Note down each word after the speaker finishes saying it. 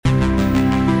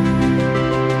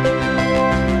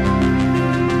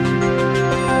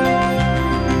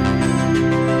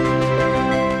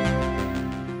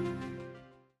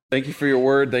Thank you for your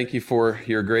word. Thank you for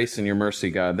your grace and your mercy,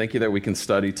 God. Thank you that we can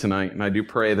study tonight. And I do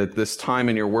pray that this time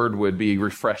in your word would be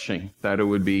refreshing, that it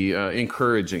would be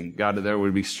encouraging, God, that it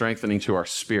would be strengthening to our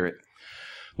spirit.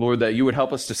 Lord, that you would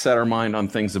help us to set our mind on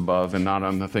things above and not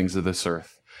on the things of this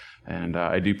earth. And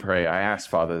I do pray, I ask,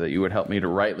 Father, that you would help me to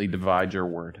rightly divide your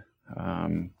word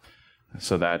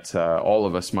so that all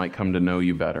of us might come to know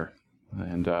you better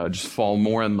and just fall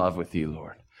more in love with you,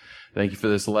 Lord. Thank you for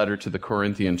this letter to the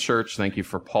Corinthian church. Thank you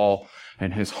for Paul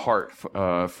and his heart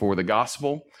for the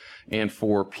gospel and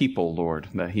for people, Lord,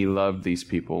 that he loved these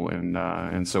people.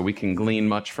 And so we can glean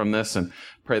much from this and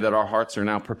pray that our hearts are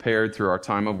now prepared through our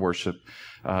time of worship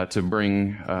to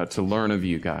learn of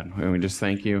you, God. And we just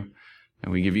thank you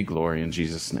and we give you glory in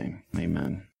Jesus' name.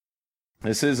 Amen.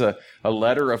 This is a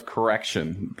letter of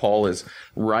correction. Paul is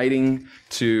writing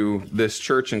to this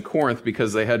church in Corinth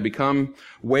because they had become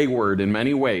wayward in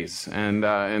many ways.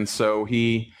 And so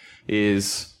he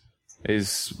is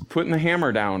putting the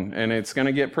hammer down, and it's going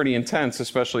to get pretty intense,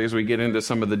 especially as we get into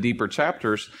some of the deeper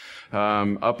chapters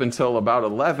up until about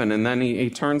 11. And then he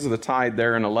turns the tide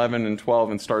there in 11 and 12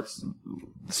 and starts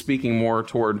speaking more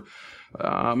toward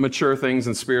mature things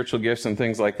and spiritual gifts and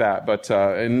things like that. But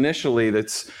initially,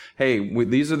 that's, hey,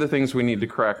 these are the things we need to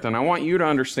correct. And I want you to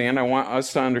understand, I want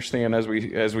us to understand as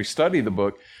we study the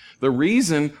book, the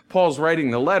reason Paul's writing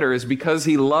the letter is because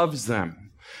he loves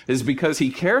them, is because he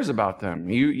cares about them.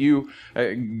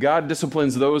 God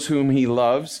disciplines those whom he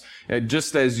loves,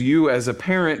 just as you as a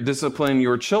parent discipline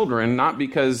your children, not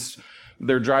because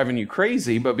they're driving you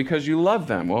crazy, but because you love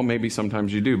them. Well, maybe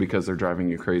sometimes you do because they're driving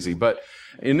you crazy, but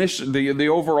the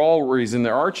overall reason,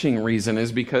 the arching reason,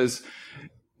 is because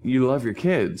you love your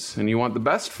kids and you want the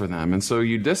best for them, and so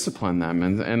you discipline them,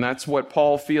 and that's what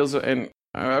Paul feels. And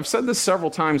I've said this several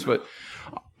times, but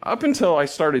up until I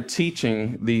started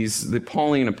teaching the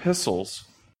Pauline epistles,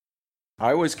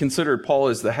 I always considered Paul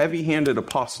as the heavy-handed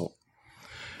apostle.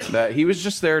 That he was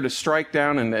just there to strike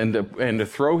down and to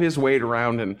throw his weight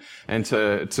around and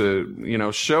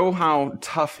to show how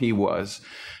tough he was.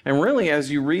 And really,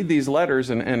 as you read these letters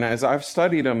and as I've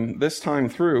studied them this time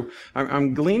through,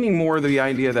 I'm gleaning more of the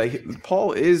idea that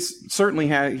Paul is certainly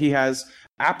he has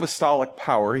apostolic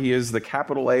power. He is the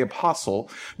capital A apostle,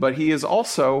 but he is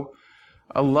also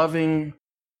a loving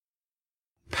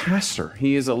pastor.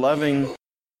 He is a loving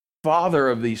father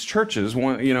of these churches,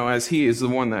 as he is the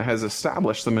one that has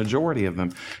established the majority of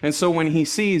them. And so when he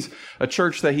sees a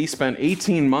church that he spent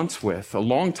 18 months with, a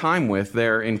long time with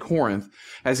there in Corinth,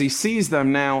 as he sees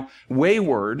them now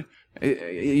wayward,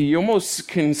 you almost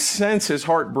can sense his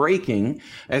heart breaking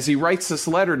as he writes this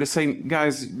letter to say,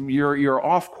 guys, you're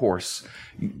off course.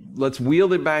 Let's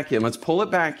wheel it back in. Let's pull it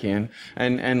back in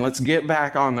and let's get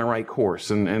back on the right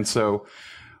course. And so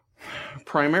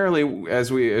primarily,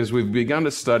 as we've begun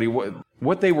to study,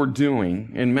 what they were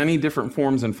doing in many different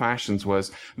forms and fashions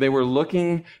was they were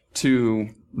looking to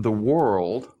the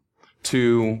world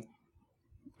to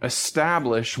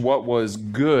establish what was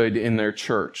good in their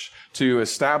church, to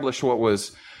establish what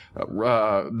was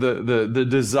the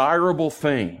desirable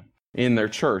thing in their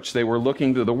church. They were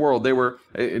looking to the world. They were,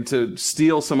 to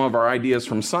steal some of our ideas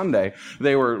from Sunday,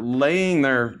 they were laying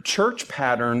their church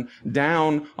pattern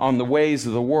down on the ways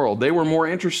of the world. They were more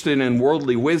interested in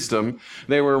worldly wisdom.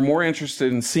 They were more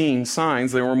interested in seeing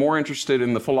signs. They were more interested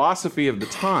in the philosophy of the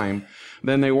time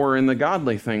than they were in the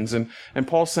godly things. And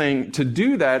Paul's saying to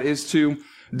do that is to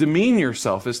demean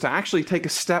yourself, is to actually take a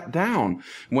step down.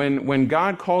 When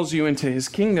God calls you into his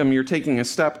kingdom, you're taking a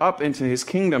step up into his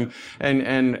kingdom,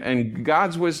 and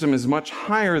God's wisdom is much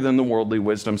higher than the worldly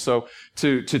wisdom. So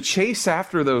to chase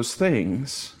after those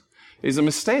things is a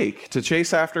mistake. To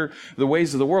chase after the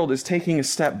ways of the world is taking a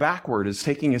step backward, is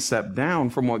taking a step down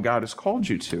from what God has called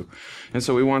you to. And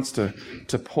so he wants to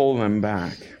pull them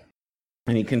back.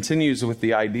 And he continues with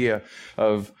the idea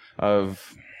of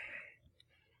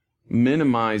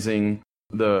minimizing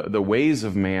the ways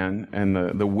of man and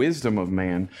the wisdom of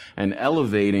man, and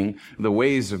elevating the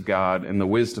ways of God and the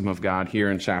wisdom of God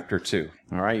here in chapter 2.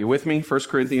 All right, you with me? 1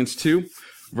 Corinthians 2,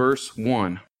 verse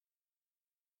 1.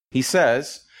 He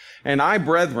says, "And I,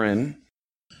 brethren,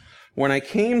 when I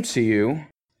came to you,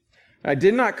 I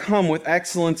did not come with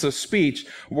excellence of speech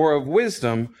or of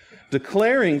wisdom,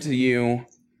 declaring to you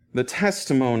the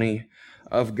testimony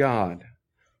of God."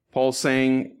 Paul's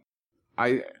saying,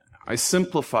 I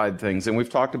simplified things, and we've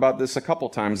talked about this a couple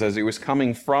times. As he was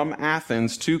coming from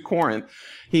Athens to Corinth,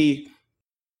 he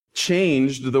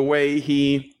changed the way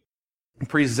he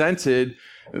presented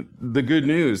the good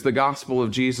news, the gospel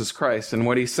of Jesus Christ. And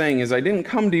what he's saying is, I didn't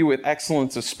come to you with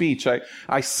excellence of speech.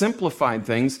 I simplified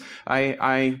things.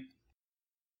 I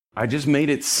I just made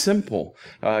it simple.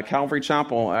 Calvary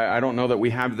Chapel, I don't know that we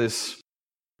have this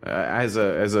as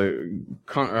a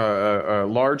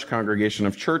large congregation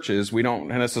of churches. We don't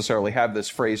necessarily have this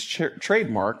phrase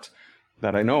trademarked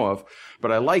that I know of,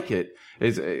 but I like it.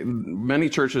 Many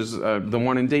churches, the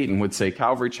one in Dayton would say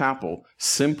Calvary Chapel,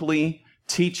 simply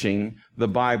teaching the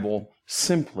Bible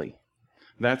simply.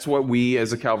 That's what we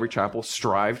as a Calvary Chapel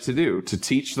strive to do, to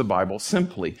teach the Bible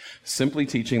simply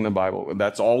teaching the Bible.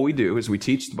 That's all we do, is we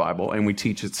teach the Bible and we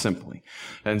teach it simply.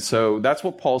 And so that's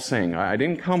what Paul's saying. I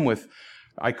didn't come with,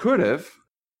 I could have.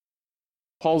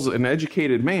 Paul's an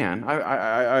educated man.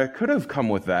 I could have come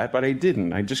with that, but I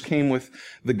didn't. I just came with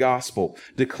the gospel,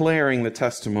 declaring the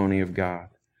testimony of God.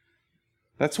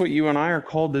 That's what you and I are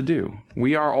called to do.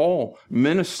 We are all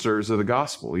ministers of the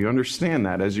gospel. You understand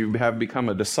that. As you have become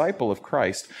a disciple of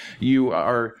Christ, you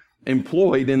are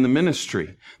employed in the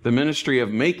ministry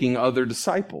of making other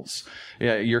disciples.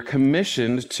 You're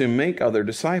commissioned to make other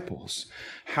disciples.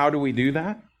 How do we do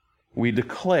that? We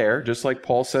declare, just like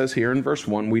Paul says here in verse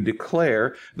 1, we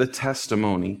declare the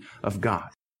testimony of God.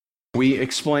 We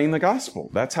explain the gospel.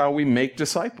 That's how we make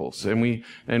disciples. And we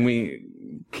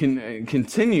can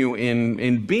continue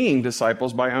in being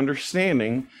disciples by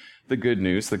understanding the good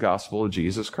news, the gospel of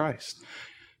Jesus Christ.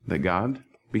 That God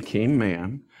became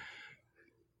man,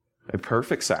 a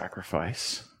perfect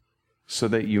sacrifice, so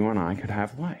that you and I could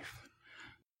have life.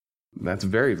 That's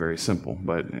very, very simple,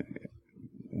 but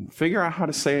figure out how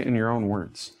to say it in your own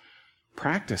words.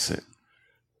 Practice it.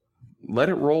 Let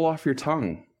it roll off your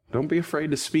tongue. Don't be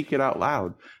afraid to speak it out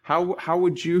loud. How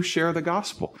would you share the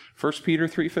gospel? 1 Peter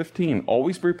 3:15,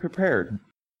 always be prepared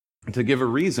to give a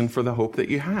reason for the hope that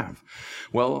you have.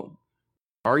 Well,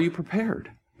 are you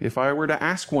prepared? If I were to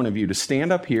ask one of you to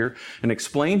stand up here and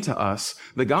explain to us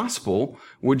the gospel,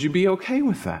 would you be okay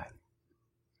with that?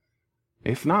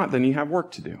 If not, then you have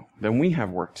work to do. Then we have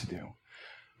work to do.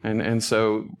 And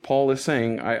so Paul is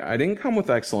saying, I didn't come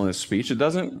with excellent speech. It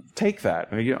doesn't take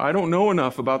that. I don't know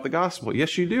enough about the gospel.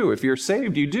 Yes, you do. If you're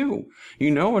saved, you do.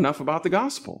 You know enough about the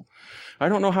gospel. I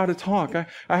don't know how to talk.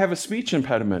 I have a speech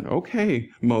impediment. Okay,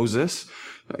 Moses,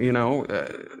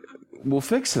 we'll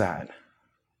fix that.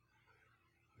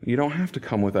 You don't have to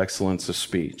come with excellence of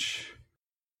speech.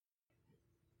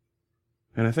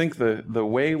 And I think the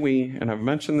way and I've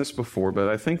mentioned this before, but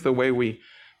I think the way we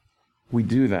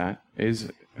do that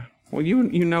is, well,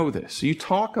 you know this. You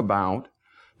talk about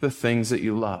the things that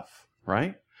you love,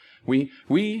 right? We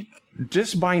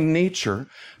just by nature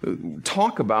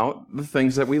talk about the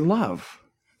things that we love.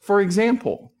 For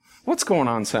example, what's going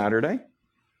on Saturday?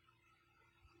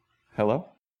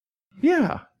 Hello?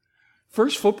 Yeah.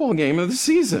 First football game of the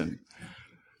season.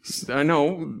 I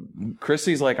know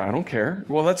Chrissy's like, I don't care.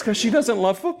 Well, that's because she doesn't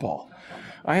love football.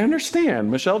 I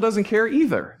understand. Michelle doesn't care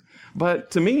either. But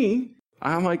to me,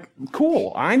 I'm like,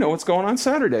 cool, I know what's going on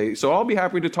Saturday. So I'll be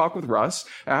happy to talk with Russ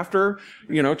after,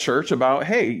 church about,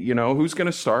 hey, who's going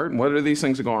to start and what are these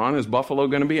things going on? Is Buffalo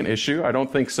going to be an issue? I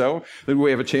don't think so. Did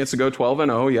we have a chance to go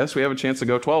 12-0? Yes, we have a chance to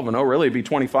go 12-0. Really, it'd be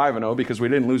 25-0 because we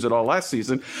didn't lose it all last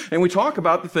season. And we talk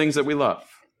about the things that we love.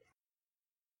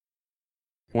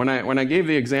 When I gave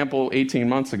the example 18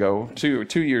 months ago, 2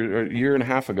 years, or a year and a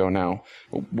half ago now,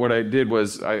 what I did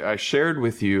was I shared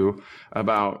with you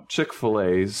about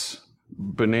Chick-fil-A's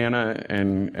banana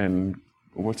and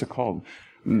what's it called?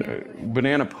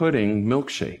 Banana pudding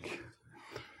milkshake.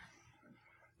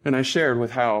 And I shared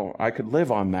with how I could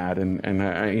live on that, and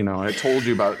I told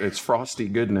you about its frosty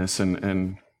goodness,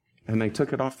 and they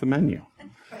took it off the menu.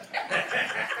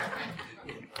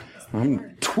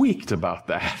 I'm tweaked about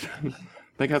that.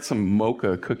 They got some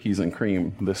mocha cookies and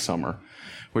cream this summer,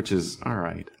 which is all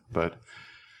right, but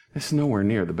it's nowhere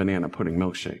near the banana pudding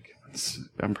milkshake.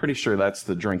 I'm pretty sure that's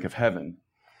the drink of heaven.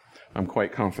 I'm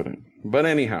quite confident. But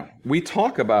anyhow, we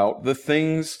talk about the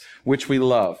things which we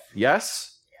love.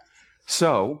 Yes?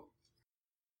 So,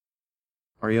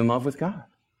 are you in love with God?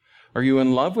 Are you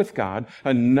in love with God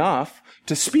enough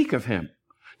to speak of Him,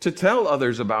 to tell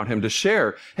others about Him, to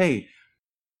share, hey,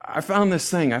 I found this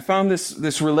thing, I found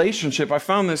this relationship, I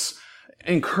found this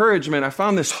encouragement, I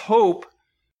found this hope,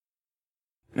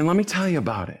 and let me tell you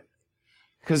about it,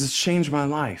 because it's changed my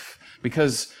life,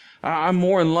 because I'm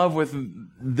more in love with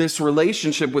this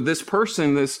relationship, with this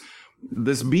person,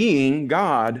 this being,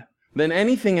 God, than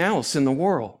anything else in the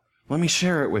world. Let me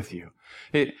share it with you.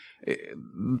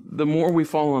 The more we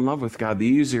fall in love with God, the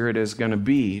easier it is going to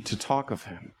be to talk of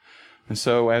Him. And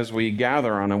so as we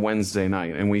gather on a Wednesday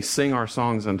night and we sing our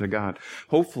songs unto God,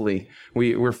 hopefully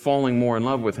we're falling more in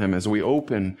love with Him as we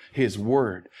open His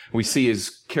Word. We see His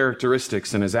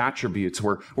characteristics and His attributes.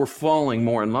 We're falling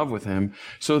more in love with Him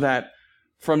so that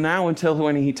from now until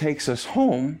when he takes us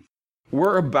home,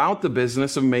 we're about the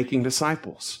business of making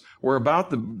disciples. We're about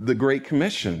the Great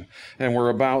Commission, and we're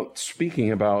about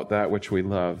speaking about that which we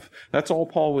love. That's all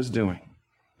Paul was doing.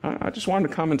 I just wanted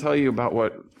to come and tell you about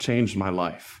what changed my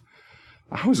life.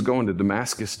 I was going to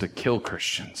Damascus to kill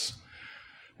Christians,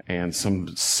 and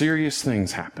some serious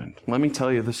things happened. Let me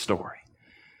tell you the story.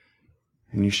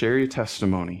 And you share your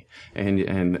testimony,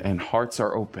 and hearts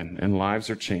are open, and lives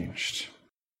are changed.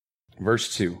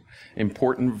 Verse 2,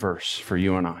 important verse for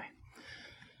you and I.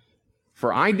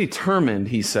 For I determined,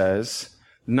 he says,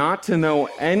 not to know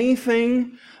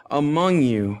anything among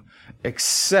you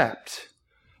except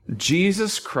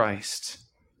Jesus Christ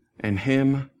and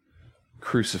him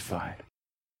crucified.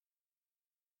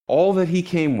 All that he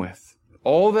came with,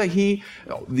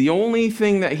 the only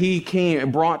thing that he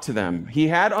brought to them, he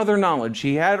had other knowledge,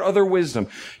 he had other wisdom.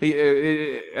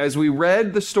 As we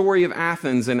read the story of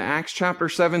Athens in Acts chapter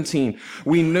 17,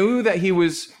 we knew that he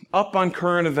was up on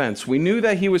current events. We knew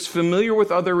that he was familiar with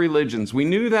other religions. We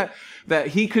knew that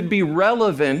he could be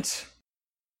relevant,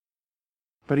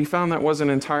 but he found that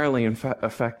wasn't entirely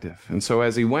effective. And so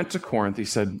as he went to Corinth, he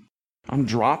said, I'm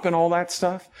dropping all that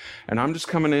stuff, and I'm just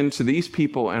coming into these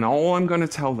people, and all I'm going to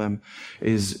tell them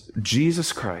is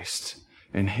Jesus Christ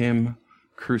and him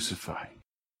crucified.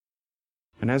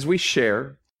 And as we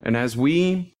share, and as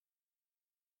we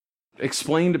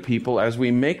explain to people, as we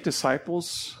make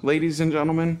disciples, ladies and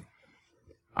gentlemen,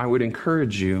 I would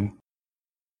encourage you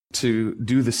to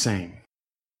do the same.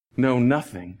 Know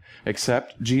nothing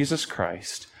except Jesus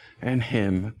Christ and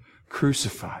him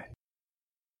crucified.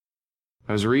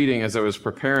 I was reading as I was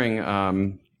preparing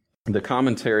the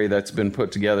commentary that's been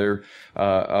put together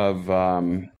of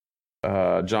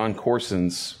John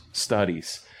Corson's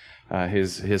studies,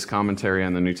 his commentary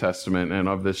on the New Testament and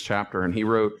of this chapter, and he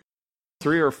wrote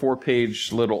 3 or 4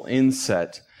 page little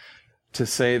inset to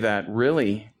say that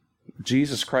really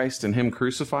Jesus Christ and him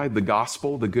crucified, the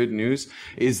gospel, the good news,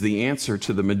 is the answer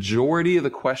to the majority of the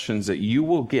questions that you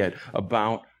will get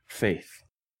about faith.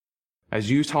 As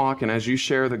you talk and as you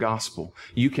share the gospel,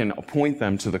 you can point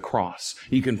them to the cross.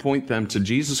 You can point them to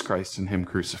Jesus Christ and him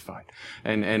crucified.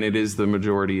 And it is the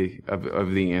majority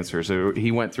of the answers. So he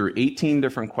went through 18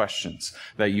 different questions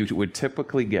that you would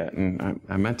typically get. And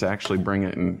I meant to actually bring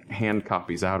it in hand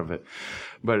copies out of it.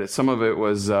 But some of it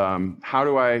was, how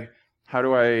do I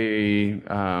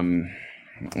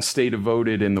stay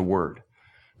devoted in the Word?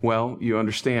 Well, you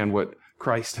understand what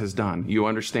Christ has done. You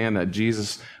understand that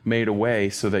Jesus made a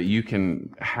way so that you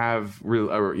can have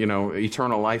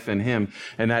eternal life in him,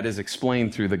 and that is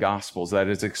explained through the Gospels. That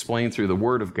is explained through the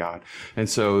Word of God. And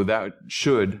so that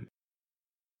should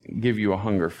give you a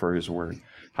hunger for his Word.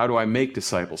 How do I make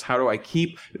disciples? How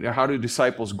do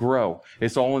disciples grow?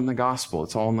 It's all in the Gospel.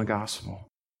 It's all in the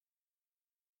Gospel.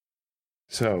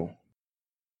 So,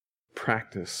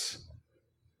 practice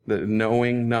the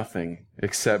knowing nothing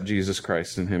except Jesus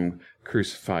Christ and him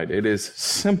crucified. It is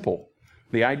simple.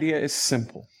 The idea is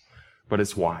simple, but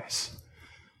it's wise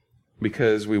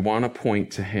because we want to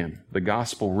point to him. The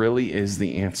gospel really is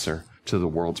the answer to the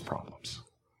world's problems.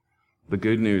 The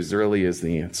good news really is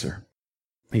the answer.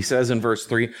 He says in verse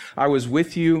 3, I was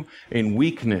with you in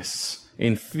weakness,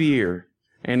 in fear,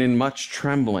 and in much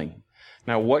trembling.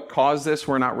 Now, what caused this,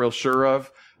 we're not real sure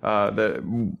of.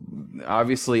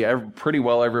 Obviously, pretty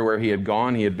well everywhere he had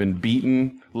gone, he had been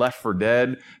beaten, left for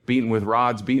dead, beaten with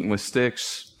rods, beaten with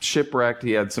sticks, shipwrecked.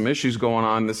 He had some issues going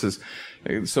on.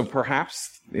 So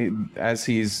perhaps as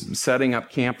he's setting up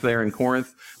camp there in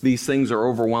Corinth, these things are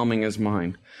overwhelming his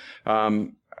mind.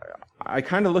 I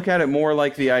kind of look at it more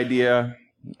like the idea,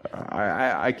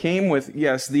 I came with,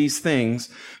 yes, these things,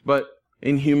 but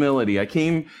in humility. I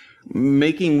came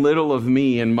making little of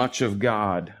me and much of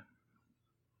God.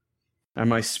 And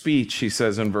my speech, he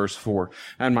says in verse 4,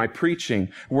 and my preaching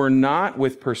were not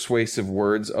with persuasive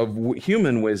words of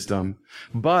human wisdom,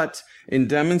 but in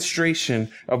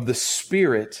demonstration of the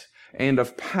Spirit and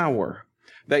of power,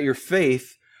 that your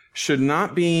faith should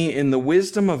not be in the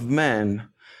wisdom of men,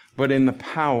 but in the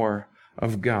power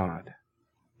of God.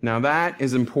 Now that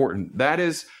is important. That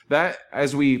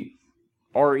as we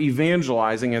are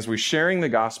evangelizing, as we're sharing the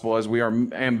gospel, as we are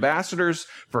ambassadors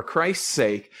for Christ's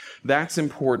sake, that's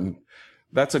important.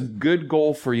 That's a good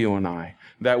goal for you and I,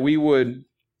 that we would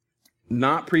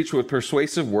not preach with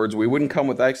persuasive words. We wouldn't come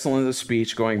with excellence of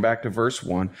speech, going back to verse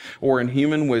 1, or in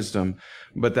human wisdom,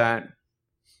 but that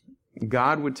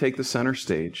God would take the center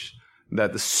stage,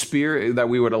 that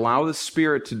we would allow the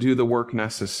Spirit to do the work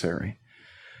necessary,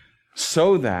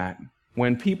 so that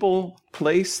when people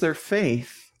place their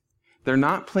faith, they're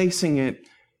not placing it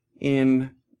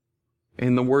in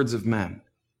the words of men.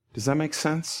 Does that make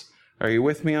sense? Are you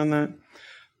with me on that?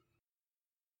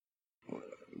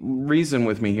 Reason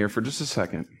with me here for just a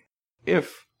second.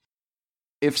 If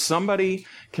somebody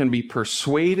can be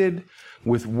persuaded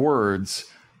with words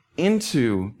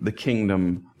into the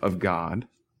kingdom of God,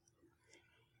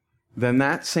 then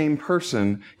that same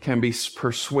person can be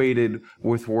persuaded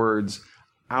with words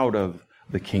out of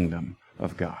the kingdom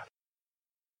of God.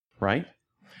 Right?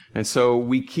 And so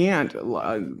we can't,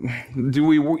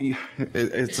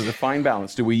 it's a fine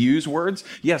balance. Do we use words?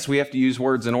 Yes, we have to use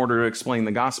words in order to explain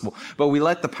the gospel. But we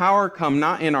let the power come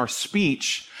not in our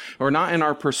speech or not in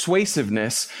our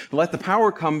persuasiveness. Let the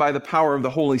power come by the power of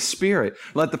the Holy Spirit.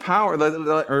 Let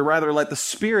the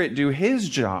Spirit do His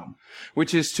job,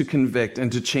 which is to convict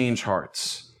and to change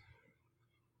hearts.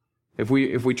 If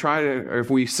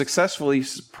we successfully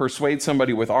persuade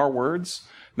somebody with our words,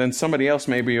 then somebody else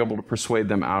may be able to persuade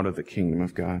them out of the kingdom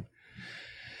of God.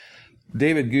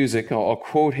 David Guzik, I'll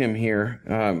quote him here,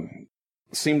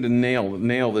 seemed to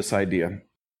nail this idea.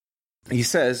 He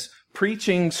says,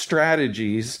 preaching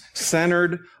strategies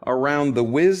centered around the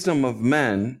wisdom of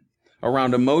men,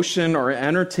 around emotion or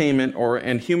entertainment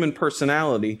and human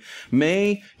personality,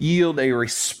 may yield a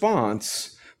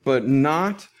response, but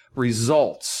not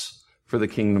results for the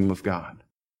kingdom of God.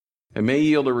 It may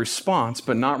yield a response,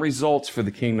 but not results for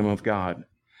the kingdom of God.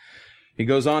 He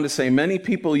goes on to say, many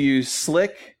people use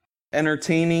slick,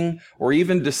 entertaining, or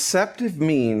even deceptive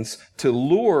means to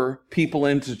lure people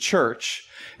into church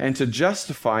and to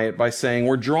justify it by saying,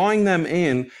 we're drawing them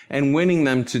in and winning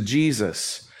them to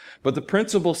Jesus. But the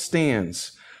principle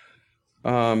stands.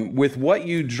 With what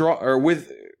you draw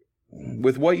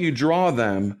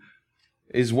them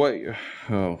is what.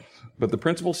 But the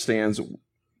principle stands.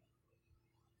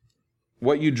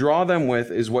 What you draw them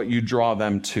with is what you draw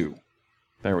them to.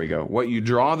 There we go. What you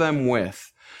draw them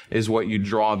with is what you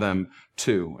draw them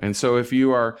to. And so if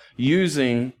you are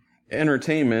using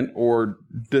entertainment or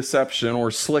deception or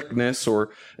slickness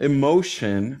or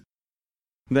emotion,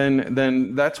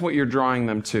 then that's what you're drawing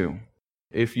them to.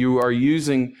 If you are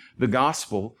using the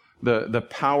gospel, the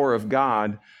power of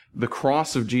God, the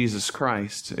cross of Jesus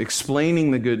Christ,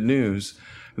 explaining the good news,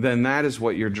 then that is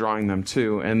what you're drawing them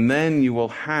to. And then you will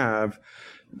have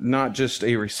not just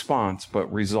a response, but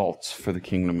results for the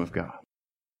kingdom of God.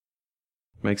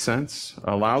 Make sense?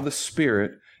 Allow the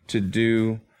Spirit to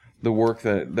do the work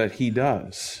that He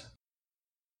does.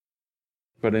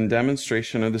 But in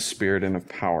demonstration of the Spirit and of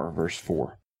power, verse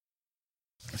 4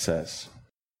 says,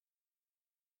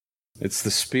 it's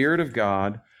the Spirit of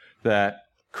God that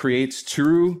creates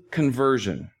true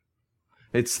conversion.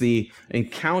 It's the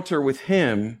encounter with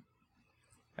Him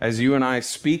as you and I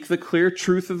speak the clear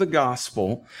truth of the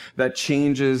gospel that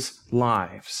changes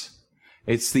lives.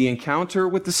 It's the encounter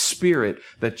with the Spirit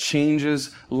that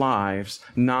changes lives,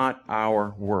 not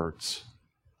our words.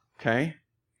 Okay?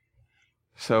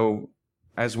 So,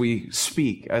 as we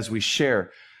speak, as we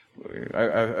share,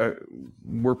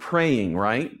 we're praying,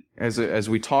 right? As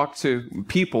we talk to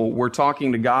people, we're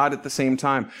talking to God at the same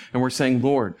time. And we're saying,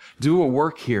 Lord, do a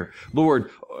work here. Lord,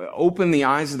 open the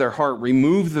eyes of their heart.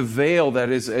 Remove the veil that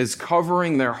is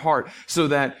covering their heart so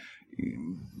that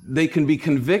they can be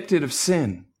convicted of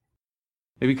sin.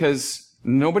 Because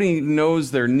nobody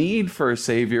knows their need for a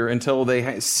Savior until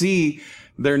they see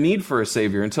their need for a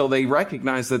Savior, until they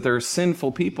recognize that they're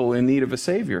sinful people in need of a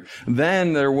Savior.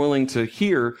 Then they're willing to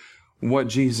hear what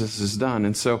Jesus has done.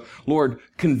 And so, Lord,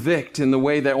 convict in the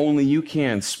way that only you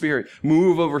can. Spirit,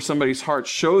 move over somebody's heart.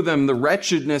 Show them the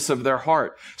wretchedness of their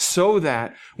heart so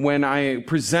that when I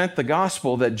present the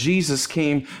gospel that Jesus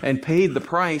came and paid the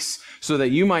price so that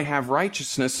you might have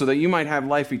righteousness, so that you might have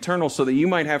life eternal, so that you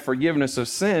might have forgiveness of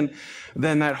sin,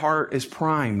 then that heart is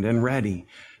primed and ready.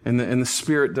 And the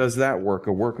Spirit does that work,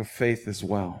 a work of faith as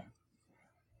well.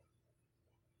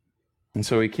 And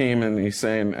so he came and he's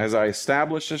saying, as I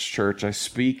establish this church, I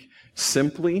speak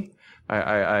simply.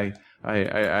 I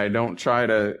don't try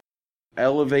to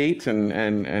elevate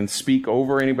and speak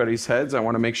over anybody's heads. I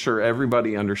want to make sure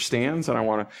everybody understands, and I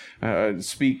want to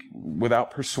speak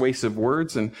without persuasive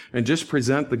words and just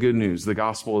present the good news, the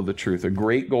gospel of the truth, a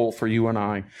great goal for you and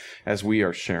I as we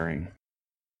are sharing.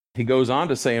 He goes on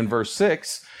to say in verse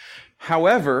 6,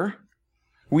 however,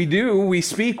 we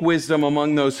speak wisdom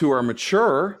among those who are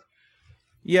mature,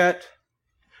 yet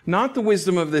not the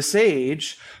wisdom of this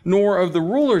age, nor of the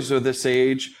rulers of this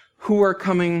age who are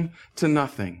coming to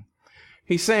nothing.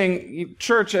 He's saying,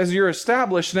 church, as you're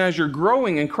established and as you're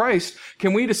growing in Christ,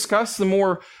 can we discuss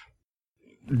the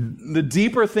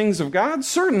deeper things of God?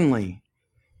 Certainly.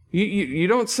 You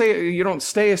don't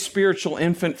stay a spiritual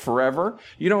infant forever.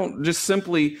 You don't just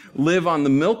simply live on the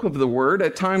milk of the word.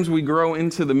 At times we grow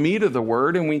into the meat of the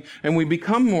word and we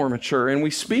become more mature and we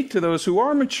speak to those who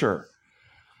are mature.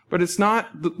 But it's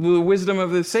not the wisdom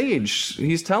of this age.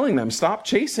 He's telling them, stop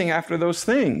chasing after those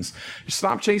things.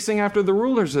 Stop chasing after the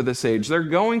rulers of this age. They're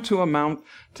going to amount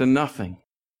to nothing.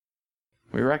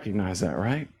 We recognize that,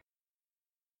 right?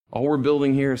 All we're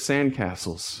building here is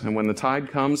sandcastles, and when the tide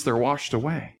comes, they're washed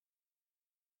away.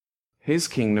 His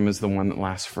kingdom is the one that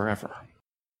lasts forever.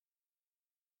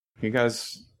 You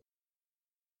guys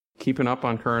keeping up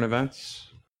on current events?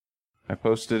 I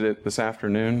posted it this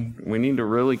afternoon. We need to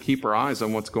really keep our eyes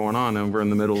on what's going on over in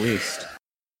the Middle East.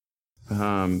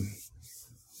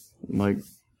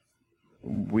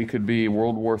 We could be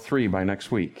World War III by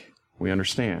next week. We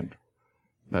understand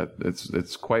that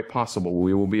it's quite possible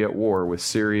we will be at war with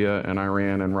Syria and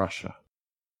Iran and Russia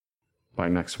by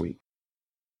next week.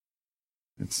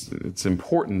 It's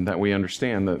important that we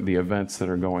understand the events that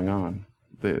are going on.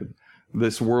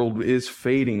 This world is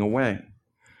fading away.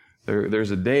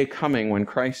 There's a day coming when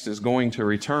Christ is going to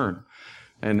return.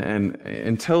 And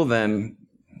until then,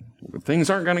 things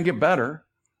aren't going to get better.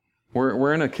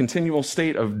 We're in a continual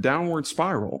state of downward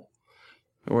spiral,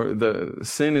 where the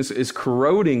sin is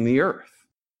corroding the earth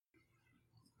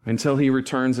until he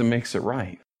returns and makes it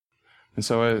right. And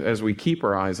so as we keep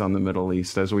our eyes on the Middle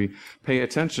East, as we pay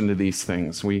attention to these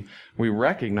things, we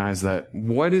recognize that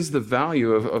what is the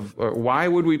value of why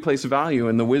would we place value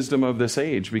in the wisdom of this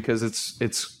age? Because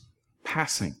it's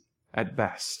passing at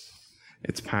best.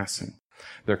 It's passing.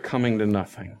 They're coming to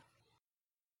nothing.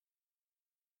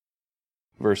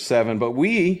 Verse 7, but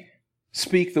we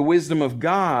speak the wisdom of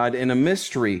God in a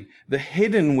mystery, the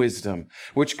hidden wisdom,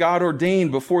 which God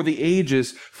ordained before the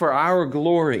ages for our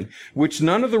glory, which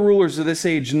none of the rulers of this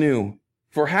age knew.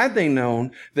 For had they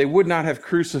known, they would not have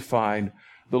crucified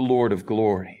the Lord of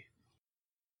glory.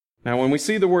 Now, when we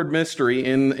see the word mystery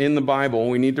in the Bible,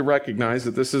 we need to recognize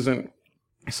that this isn't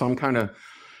some kind of,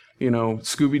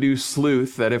 Scooby-Doo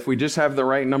sleuth, that if we just have the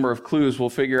right number of clues, we'll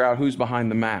figure out who's behind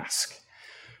the mask.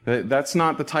 That's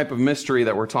not the type of mystery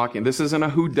that we're talking. This isn't a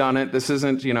whodunit. This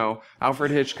isn't,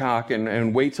 Alfred Hitchcock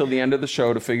and wait till the end of the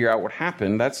show to figure out what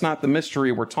happened. That's not the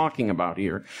mystery we're talking about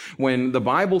here. When the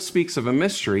Bible speaks of a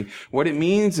mystery, what it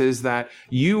means is that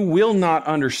you will not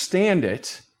understand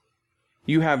it.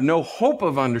 You have no hope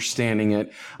of understanding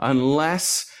it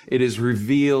unless it is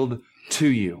revealed to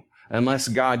you, unless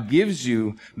God gives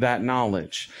you that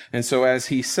knowledge. And so as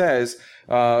he says,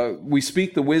 we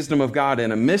speak the wisdom of God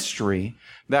in a mystery.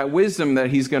 That wisdom that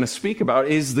he's going to speak about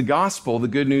is the gospel, the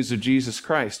good news of Jesus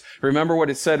Christ. Remember what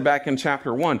it said back in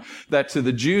chapter 1, that to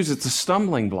the Jews it's a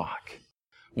stumbling block.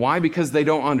 Why? Because they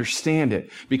don't understand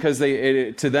it. Because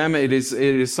to them it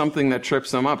is something that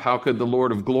trips them up. How could the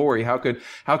Lord of glory, how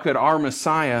could our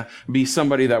Messiah be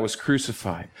somebody that was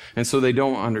crucified? And so they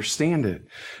don't understand it.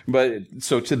 But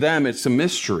so to them it's a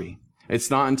mystery. It's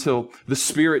not until the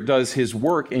Spirit does his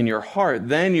work in your heart,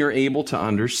 then you're able to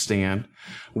understand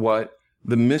what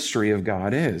the mystery of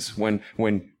God is. When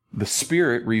the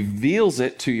Spirit reveals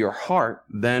it to your heart,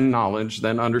 then knowledge,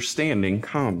 then understanding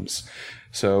comes.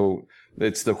 So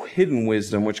it's the hidden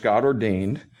wisdom which God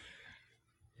ordained.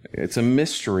 It's a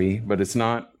mystery, but it's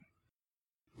not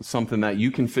something that you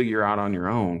can figure out on your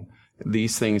own.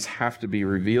 These things have to be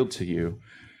revealed to you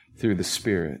through the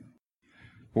Spirit,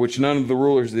 which none of the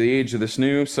rulers of the age of this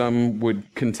knew. Some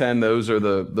would contend those are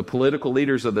the political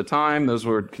leaders of the time. Those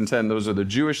would contend those are the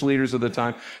Jewish leaders of the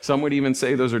time. Some would even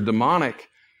say those are demonic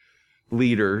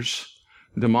leaders,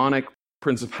 demonic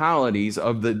principalities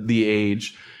of the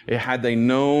age. Had they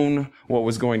known what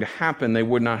was going to happen, they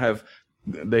would not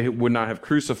have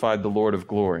crucified the Lord of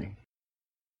glory.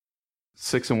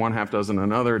 6 1/2 dozen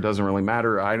another. It doesn't really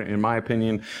matter, in my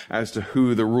opinion, as to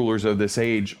who the rulers of this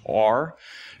age are.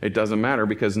 It doesn't matter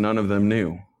because none of them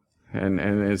knew. And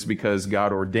it's because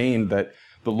God ordained that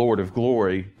the Lord of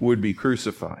glory would be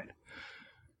crucified.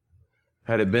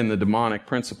 Had it been the demonic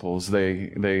principles,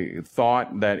 they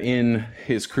thought that in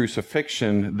his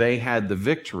crucifixion they had the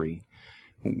victory.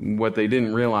 What they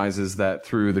didn't realize is that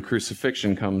through the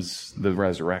crucifixion comes the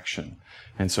resurrection.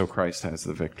 And so Christ has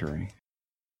the victory.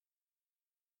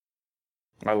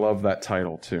 I love that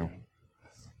title too.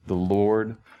 The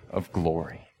Lord of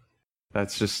glory.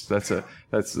 That's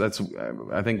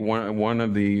I think one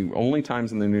of the only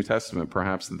times in the New Testament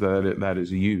perhaps that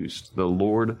is used. The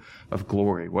Lord of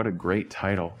glory. What a great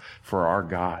title for our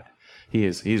God. He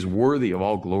is worthy of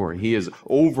all glory. He is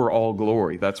over all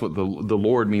glory. That's what the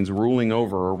Lord means, ruling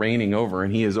over or reigning over.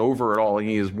 And he is over it all. And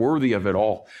he is worthy of it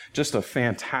all. Just a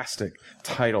fantastic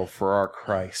title for our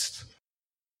Christ.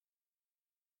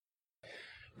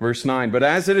 Verse 9, but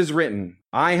as it is written,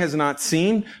 eye has not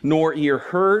seen, nor ear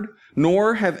heard,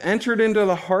 nor have entered into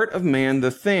the heart of man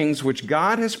the things which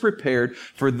God has prepared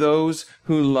for those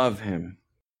who love him.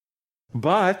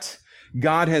 But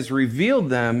God has revealed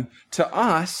them to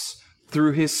us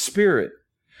through his Spirit.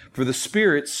 For the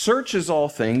Spirit searches all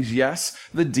things, yes,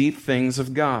 the deep things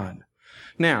of God.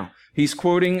 Now, he's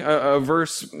quoting a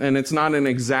verse, and it's not an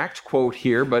exact quote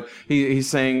here, but he's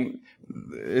saying,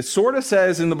 it sort of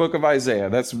says in the book of Isaiah.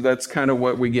 That's kind of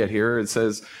what we get here. It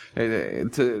says,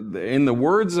 in the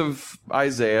words of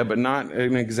Isaiah, but not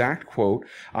an exact quote,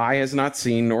 eye has not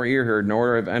seen, nor ear heard,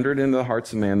 nor have entered into the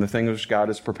hearts of man the things which God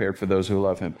has prepared for those who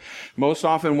love him. Most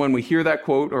often when we hear that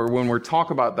quote, or when we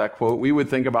talk about that quote, we would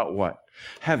think about what?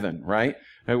 Heaven, right?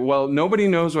 Well, nobody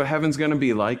knows what heaven's going to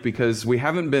be like because we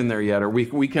haven't been there yet, or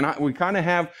we kind of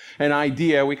have an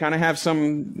idea. We kind of have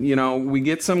some, we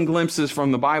get some glimpses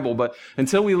from the Bible, but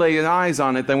until we lay eyes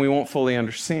on it, then we won't fully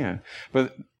understand.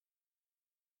 But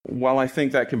while I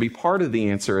think that can be part of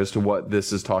the answer as to what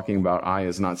this is talking about, eye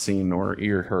has not seen nor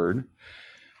ear heard,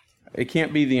 it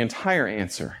can't be the entire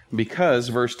answer, because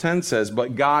verse 10 says,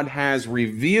 but God has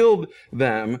revealed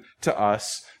them to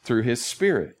us through his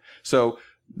Spirit. So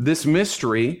this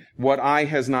mystery, what eye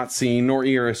has not seen, nor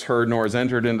ear has heard, nor has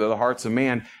entered into the hearts of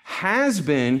man, has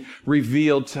been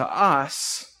revealed to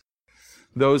us,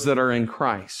 those that are in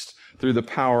Christ, through the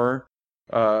power,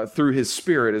 through his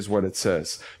Spirit is what it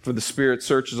says. For the Spirit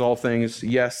searches all things,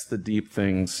 yes, the deep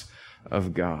things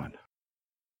of God.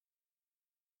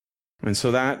 And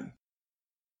so that,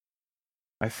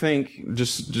 I think,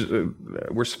 just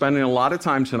we're spending a lot of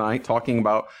time tonight talking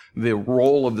about the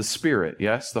role of the Spirit.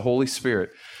 Yes, the Holy Spirit.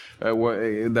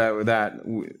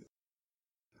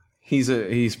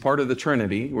 He's part of the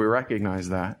Trinity. We recognize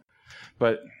that,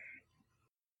 but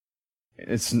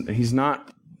he's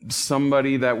not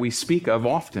somebody that we speak of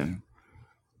often.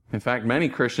 In fact, many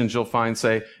Christians you'll find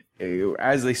say,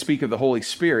 as they speak of the Holy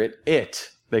Spirit,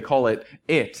 they call it.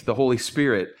 The Holy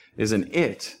Spirit is an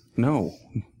it. No.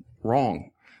 Wrong.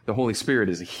 The Holy Spirit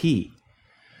is a he.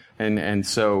 And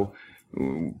so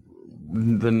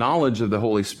the knowledge of the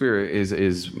Holy Spirit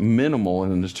is minimal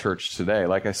in the church today.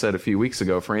 Like I said a few weeks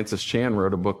ago, Francis Chan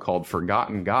wrote a book called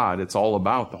Forgotten God. It's all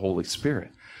about the Holy Spirit.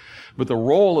 But the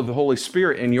role of the Holy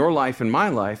Spirit in your life and my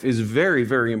life is very,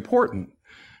 very important.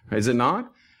 Is it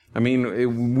not? I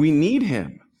mean, we need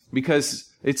him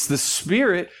because it's the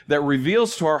Spirit that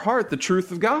reveals to our heart the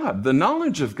truth of God, the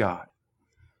knowledge of God.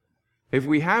 If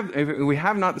we have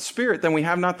not the Spirit, then we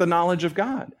have not the knowledge of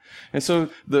God. And so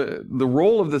the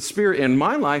role of the Spirit in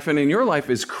my life and in your life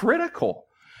is critical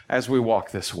as we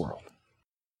walk this world.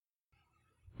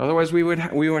 Otherwise, we would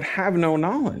have no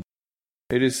knowledge.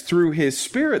 It is through his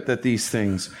Spirit that these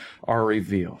things are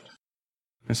revealed.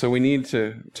 And so we need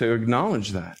to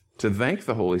acknowledge that, to thank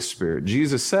the Holy Spirit.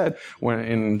 Jesus said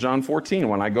in John 14,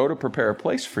 when I go to prepare a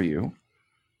place for you,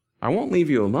 I won't leave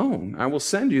you alone. I will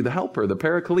send you the helper, the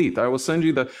paraclete. I will send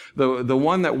you the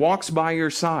one that walks by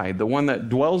your side, the one that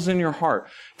dwells in your heart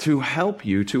to help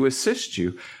you, to assist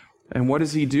you. And what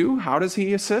does he do? How does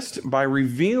he assist? By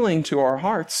revealing to our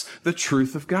hearts the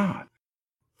truth of God,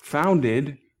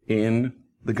 founded in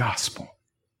the gospel.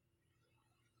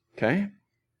 Okay?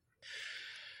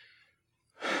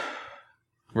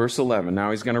 Verse 11,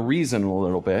 now he's going to reason a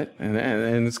little bit, and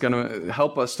it's going to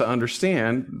help us to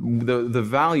understand the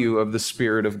value of the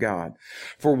Spirit of God.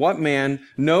 For what man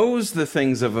knows the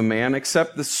things of a man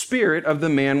except the spirit of the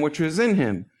man which is in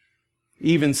him?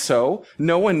 Even so,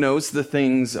 no one knows the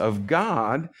things of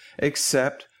God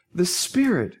except the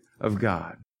Spirit of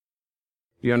God.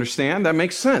 You understand? That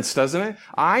makes sense, doesn't it?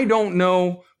 I don't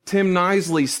know Tim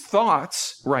Knisley's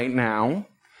thoughts right now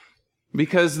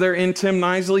because they're in Tim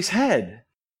Knisley's head.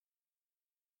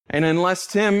 And unless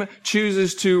Tim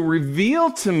chooses to reveal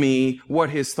to me what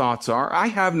his thoughts are, I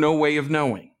have no way of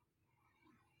knowing.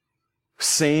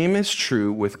 Same is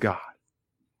true with God.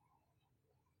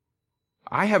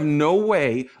 I have no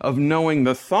way of knowing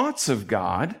the thoughts of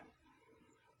God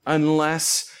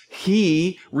unless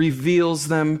he reveals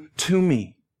them to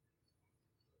me.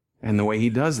 And the way he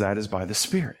does that is by the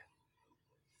Spirit.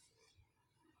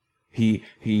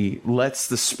 He lets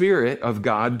the Spirit of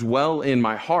God dwell in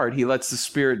my heart. He lets the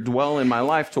Spirit dwell in my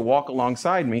life to walk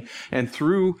alongside me. And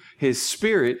through his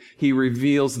Spirit, he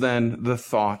reveals then the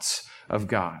thoughts of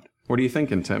God. What are you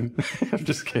thinking, Tim? I'm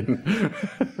just kidding.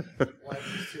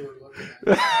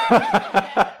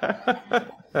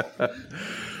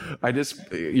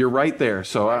 You're right there.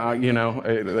 So,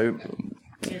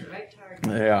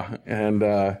 yeah. And,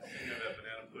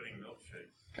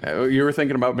 you were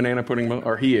thinking about banana pudding milk,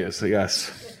 or he is,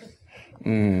 yes.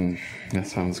 That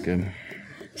sounds good.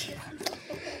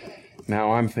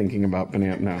 Now I'm thinking about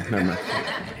banana. No, never mind.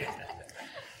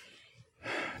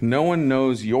 No one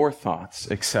knows your thoughts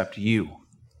except you,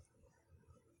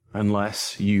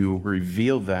 unless you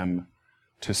reveal them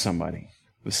to somebody.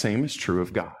 The same is true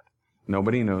of God.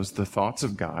 Nobody knows the thoughts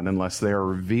of God unless they are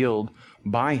revealed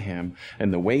by him.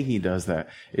 And the way he does that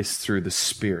is through the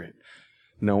Spirit.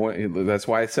 No one, that's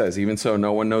why it says, even so,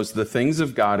 no one knows the things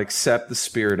of God except the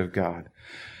Spirit of God.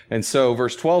 And so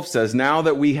verse 12 says, now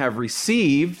that we have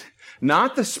received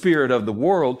not the spirit of the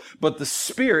world, but the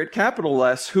Spirit, capital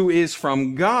S, who is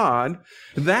from God,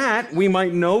 that we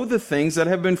might know the things that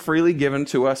have been freely given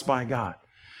to us by God.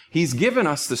 He's given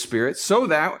us the Spirit so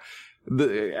that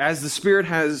as the Spirit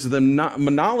has the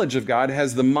knowledge of God,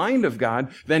 has the mind of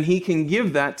God, then he can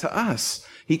give that to us.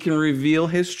 He can reveal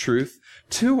his truth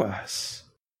to us.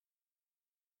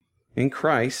 In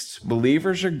Christ,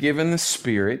 believers are given the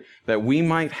Spirit that we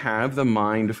might have the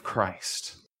mind of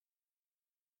Christ.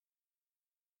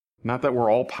 Not that we're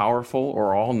all powerful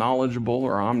or all knowledgeable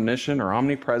or omniscient or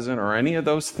omnipresent or any of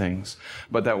those things,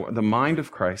 but that the mind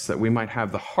of Christ, that we might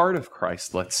have the heart of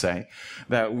Christ, let's say,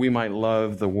 that we might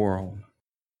love the world.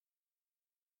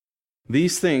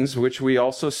 These things which we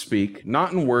also speak,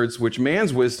 not in words which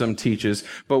man's wisdom teaches,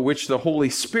 but which the Holy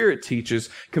Spirit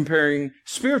teaches, comparing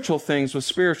spiritual things with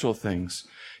spiritual things.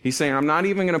 He's saying, I'm not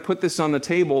even going to put this on the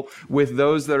table with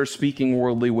those that are speaking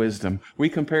worldly wisdom. We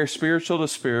compare spiritual to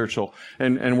spiritual,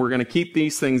 and we're going to keep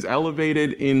these things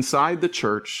elevated inside the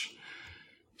church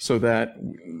so that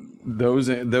those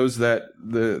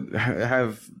that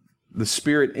have the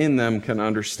Spirit in them can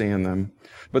understand them.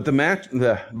 But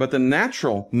the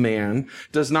natural man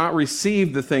does not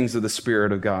receive the things of the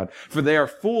Spirit of God, for they are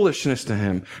foolishness to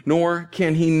him, nor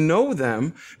can he know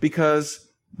them because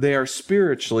they are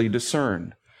spiritually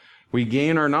discerned. We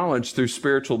gain our knowledge through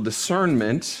spiritual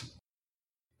discernment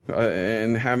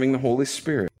and having the Holy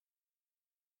Spirit.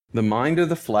 The mind of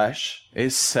the flesh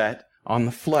is set on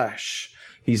the flesh.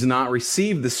 He's not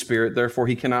received the Spirit, therefore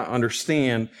he cannot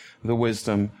understand the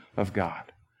wisdom of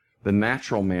God. The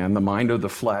natural man, the mind of the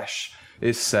flesh,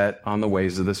 is set on the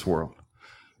ways of this world.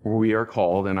 We are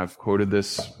called, and I've quoted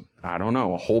this,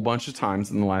 a whole bunch of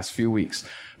times in the last few weeks,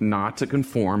 not to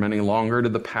conform any longer to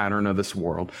the pattern of this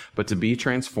world, but to be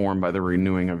transformed by the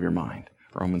renewing of your mind.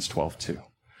 Romans 12:2.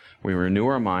 We renew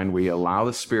our mind, we allow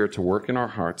the Spirit to work in our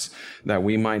hearts that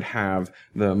we might have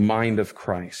the mind of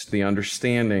Christ, the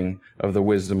understanding of the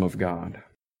wisdom of God.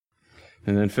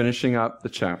 And then finishing up the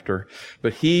chapter,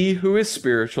 but he who is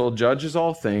spiritual judges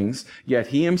all things, yet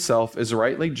he himself is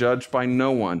rightly judged by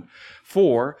no one.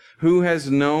 For who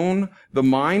has known the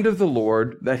mind of the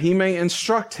Lord that he may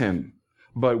instruct him?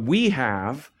 But we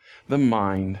have the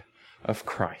mind of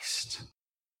Christ.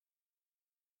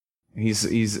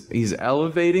 He's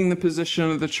elevating the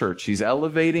position of the church. He's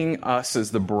elevating us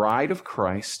as the bride of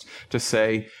Christ to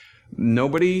say,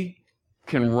 nobody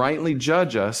can rightly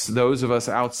judge us, those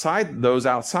outside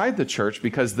the church,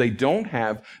 because they don't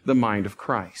have the mind of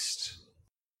Christ.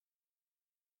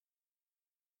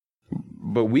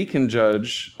 But we can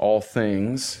judge all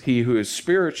things. He who is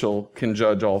spiritual can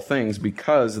judge all things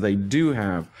because they do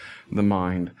have the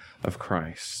mind of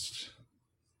Christ.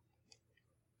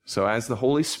 So as the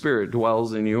Holy Spirit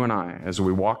dwells in you and I, as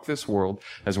we walk this world,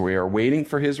 as we are waiting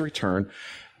for his return,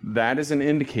 that is an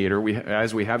indicator,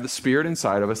 as we have the Spirit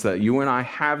inside of us, that you and I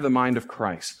have the mind of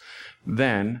Christ.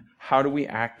 Then, how do we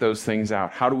act those things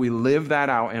out? How do we live that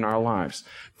out in our lives?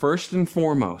 First and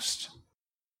foremost,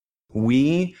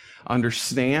 we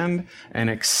understand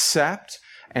and accept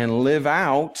and live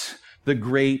out the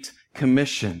Great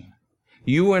Commission.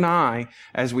 You and I,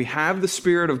 as we have the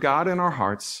Spirit of God in our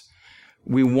hearts,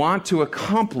 we want to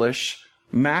accomplish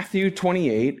Matthew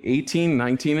 28:18,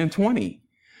 19, and 20.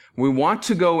 We want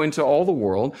to go into all the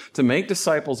world to make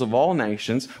disciples of all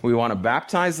nations. We want to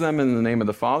baptize them in the name of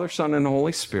the Father, Son, and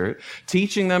Holy Spirit,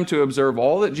 teaching them to observe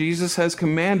all that Jesus has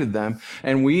commanded them.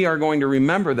 And we are going to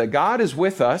remember that God is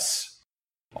with us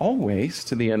always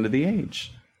to the end of the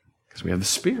age, because we have the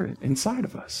Spirit inside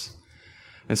of us.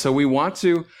 And so we want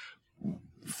to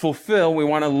we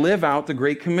want to live out the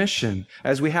Great Commission.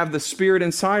 As we have the Spirit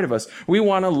inside of us, we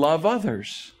want to love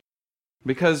others,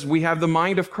 because we have the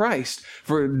mind of Christ.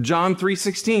 For John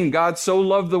 3:16, God so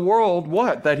loved the world,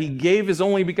 what? That he gave his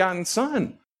only begotten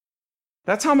Son.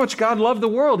 That's how much God loved the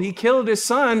world. He killed his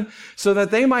Son so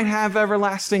that they might have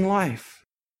everlasting life.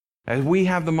 As we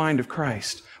have the mind of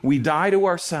Christ, we die to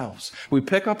ourselves. We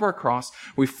pick up our cross.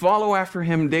 We follow after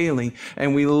him daily,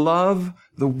 and we love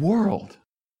the world.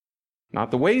 Not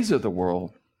the ways of the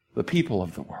world, the people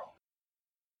of the world.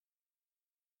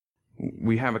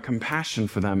 We have a compassion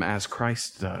for them as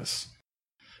Christ does.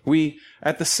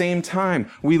 At the same time,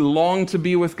 we long to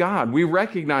be with God. We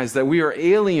recognize that we are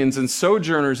aliens and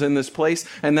sojourners in this place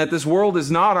and that this world is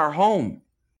not our home.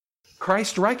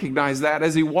 Christ recognized that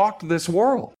as he walked this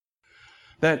world.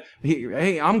 That,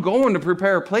 hey, I'm going to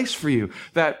prepare a place for you.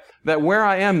 That where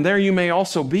I am, there you may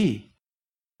also be.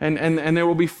 And there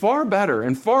will be far better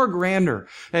and far grander.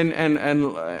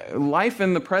 And life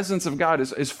in the presence of God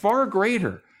is far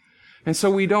greater. And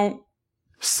so we don't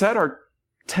set our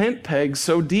tent pegs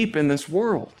so deep in this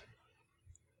world.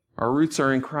 Our roots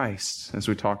are in Christ, as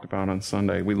we talked about on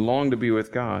Sunday. We long to be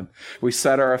with God. We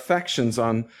set our affections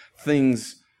on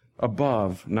things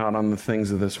above, not on the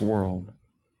things of this world.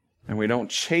 And we don't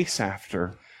chase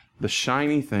after the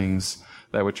shiny things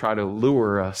that would try to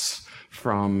lure us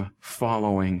from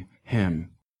following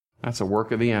Him. That's a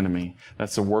work of the enemy.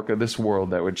 That's a work of this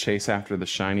world that would chase after the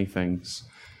shiny things.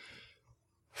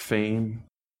 Fame,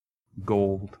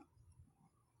 gold,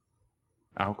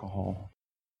 alcohol,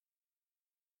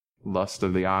 lust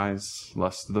of the eyes,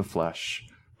 lust of the flesh,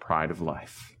 pride of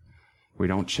life. We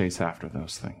don't chase after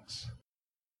those things.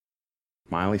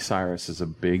 Miley Cyrus is a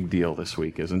big deal this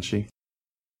week, isn't she?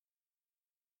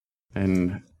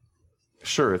 And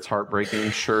sure, it's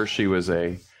heartbreaking. Sure, she was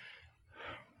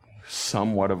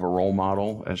somewhat of a role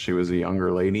model as she was a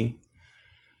younger lady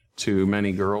to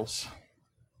many girls.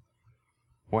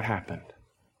 What happened?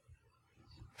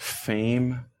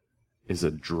 Fame is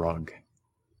a drug.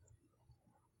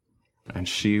 And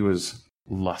she was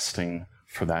lusting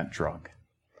for that drug.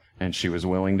 And she was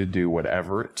willing to do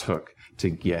whatever it took to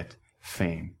get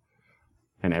fame.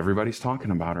 And everybody's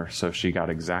talking about her, so she got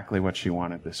exactly what she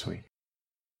wanted this week.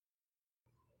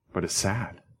 But it's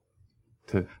sad.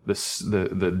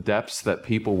 The depths that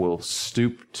people will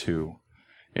stoop to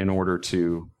in order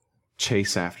to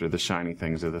chase after the shiny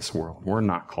things of this world. We're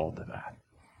not called to that.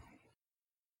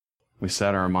 We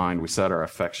set our mind, we set our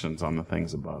affections on the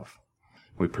things above.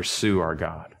 We pursue our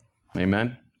God.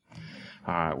 Amen?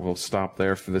 All right, we'll stop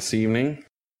there for this evening.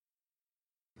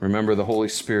 Remember, the Holy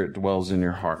Spirit dwells in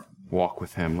your heart. Walk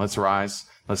with Him. Let's rise.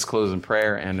 Let's close in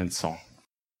prayer and in song.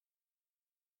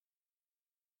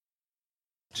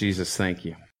 Jesus, thank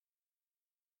you.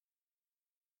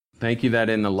 Thank you that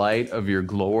in the light of your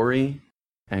glory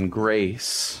and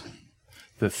grace,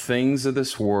 the things of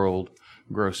this world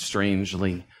grow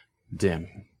strangely dim.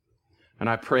 And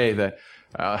I pray that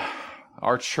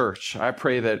our church, I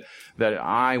pray that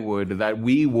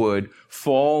we would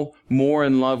fall more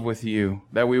in love with you,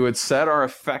 that we would set our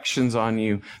affections on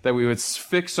you, that we would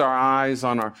fix our eyes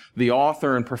on the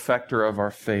author and perfecter of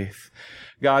our faith.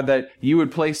 God, that you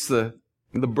would place the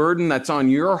burden that's on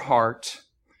your heart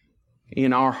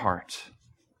in our heart,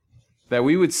 that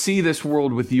we would see this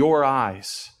world with your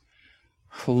eyes,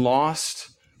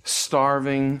 lost,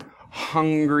 starving,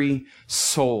 hungry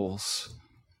souls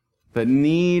that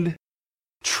need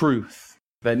truth,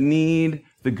 that need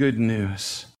the good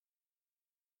news.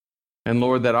 And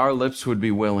Lord, that our lips would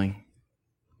be willing,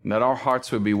 that our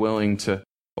hearts would be willing to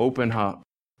open up,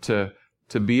 to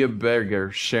be a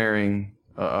beggar sharing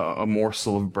a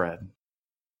morsel of bread.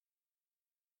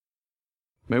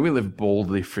 May we live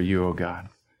boldly for you, O God.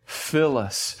 Fill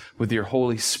us with your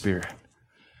Holy Spirit,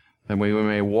 that we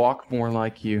may walk more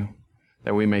like you,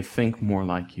 that we may think more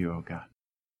like you, O God.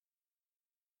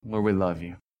 Lord, we love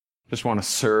you. Just want to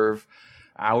serve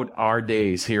out our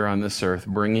days here on this earth,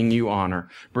 bringing you honor,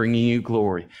 bringing you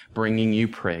glory, bringing you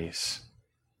praise.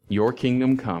 Your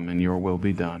kingdom come and your will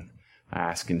be done. I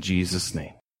ask in Jesus'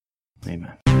 name.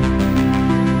 Amen.